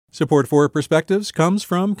Support for Perspectives comes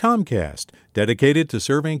from Comcast, dedicated to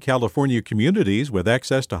serving California communities with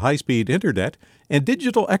access to high-speed internet and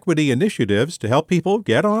digital equity initiatives to help people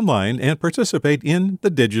get online and participate in the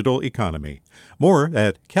digital economy. More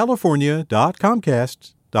at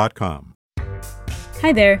california.comcast.com.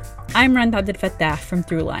 Hi there, I'm Rand Abdel-Fattah from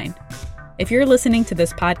Throughline. If you're listening to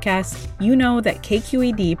this podcast, you know that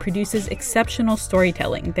KQED produces exceptional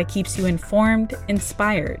storytelling that keeps you informed,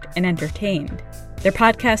 inspired, and entertained. Their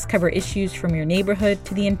podcasts cover issues from your neighborhood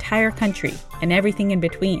to the entire country and everything in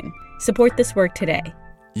between. Support this work today.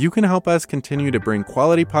 You can help us continue to bring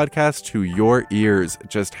quality podcasts to your ears.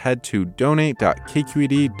 Just head to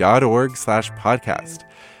donate.kqed.org/podcast.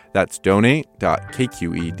 That's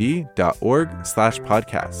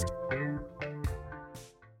donate.kqed.org/podcast.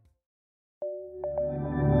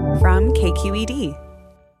 From KQED.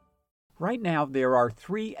 Right now, there are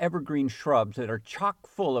 3 evergreen shrubs that are chock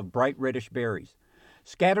full of bright reddish berries.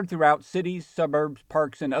 Scattered throughout cities, suburbs,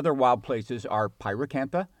 parks, and other wild places are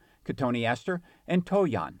pyracantha, cotoneaster, and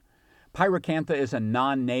toyon. Pyracantha is a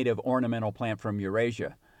non-native ornamental plant from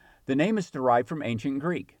Eurasia. The name is derived from ancient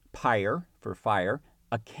Greek, pyre for fire,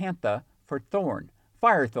 acantha for thorn,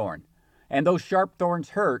 fire thorn. And those sharp thorns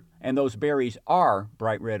hurt, and those berries are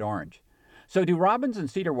bright red orange. So do robins and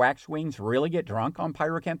cedar waxwings really get drunk on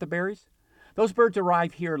pyracantha berries? Those birds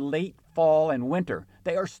arrive here late fall and winter.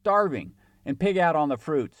 They are starving and pig out on the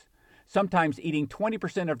fruits, sometimes eating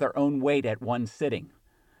 20% of their own weight at one sitting.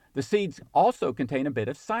 The seeds also contain a bit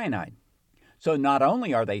of cyanide. So not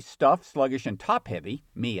only are they stuffed, sluggish, and top-heavy,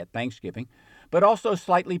 me at Thanksgiving, but also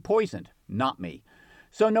slightly poisoned, not me.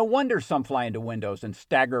 So no wonder some fly into windows and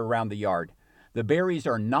stagger around the yard. The berries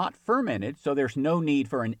are not fermented, so there's no need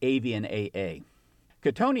for an avian AA.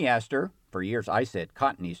 Cotoneaster, for years I said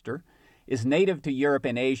cottoneaster, is native to Europe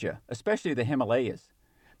and Asia, especially the Himalayas.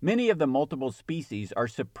 Many of the multiple species are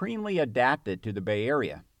supremely adapted to the Bay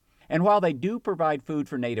Area. And while they do provide food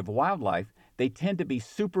for native wildlife, they tend to be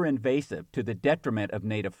super invasive to the detriment of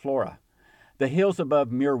native flora. The hills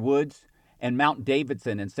above Muir Woods and Mount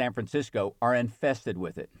Davidson in San Francisco are infested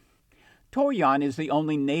with it. Toyon is the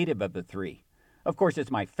only native of the 3. Of course, it's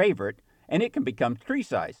my favorite, and it can become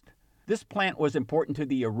tree-sized. This plant was important to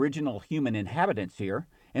the original human inhabitants here.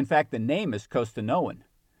 In fact, the name is Costanoan.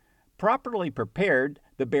 Properly prepared,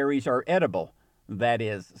 the berries are edible. That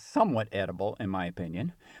is, somewhat edible, in my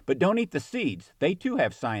opinion. But don't eat the seeds. They too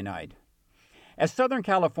have cyanide. As Southern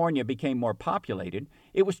California became more populated,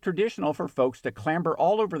 it was traditional for folks to clamber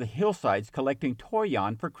all over the hillsides collecting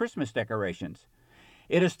toyon for Christmas decorations.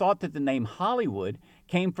 It is thought that the name Hollywood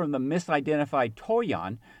came from the misidentified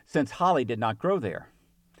toyon, since holly did not grow there.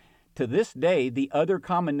 To this day, the other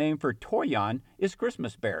common name for toyon is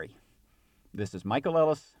Christmasberry. This is Michael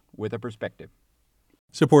Ellis with a Perspective.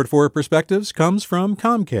 Support for Perspectives comes from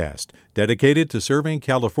Comcast, dedicated to serving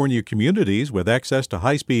California communities with access to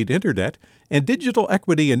high-speed internet and digital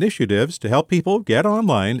equity initiatives to help people get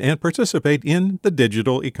online and participate in the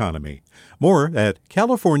digital economy. More at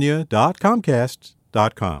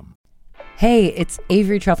california.comcast.com. Hey, it's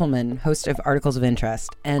Avery Trufelman, host of Articles of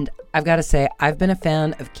Interest, and I've got to say, I've been a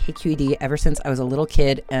fan of KQED ever since I was a little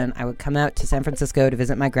kid, and I would come out to San Francisco to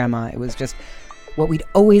visit my grandma. It was just what we'd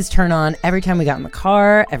always turn on every time we got in the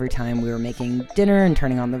car, every time we were making dinner and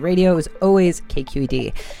turning on the radio. It was always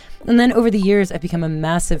KQED. And then over the years, I've become a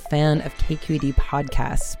massive fan of KQED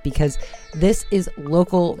podcasts because this is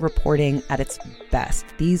local reporting at its best.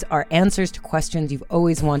 These are answers to questions you've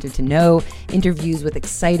always wanted to know, interviews with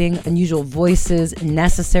exciting, unusual voices,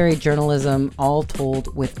 necessary journalism, all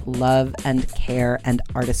told with love and care and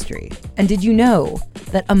artistry. And did you know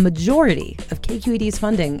that a majority of KQED's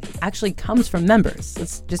funding actually comes from members?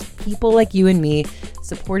 It's just people like you and me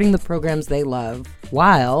supporting the programs they love,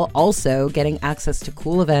 while also getting access to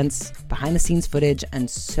cool events, behind-the-scenes footage, and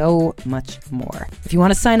so much more. If you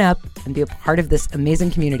want to sign up and be a part of this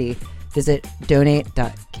amazing community, visit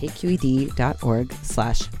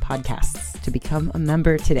donate.kqed.org/podcasts to become a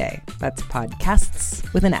member today. That's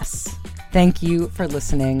podcasts with an S. Thank you for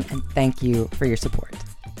listening, and thank you for your support.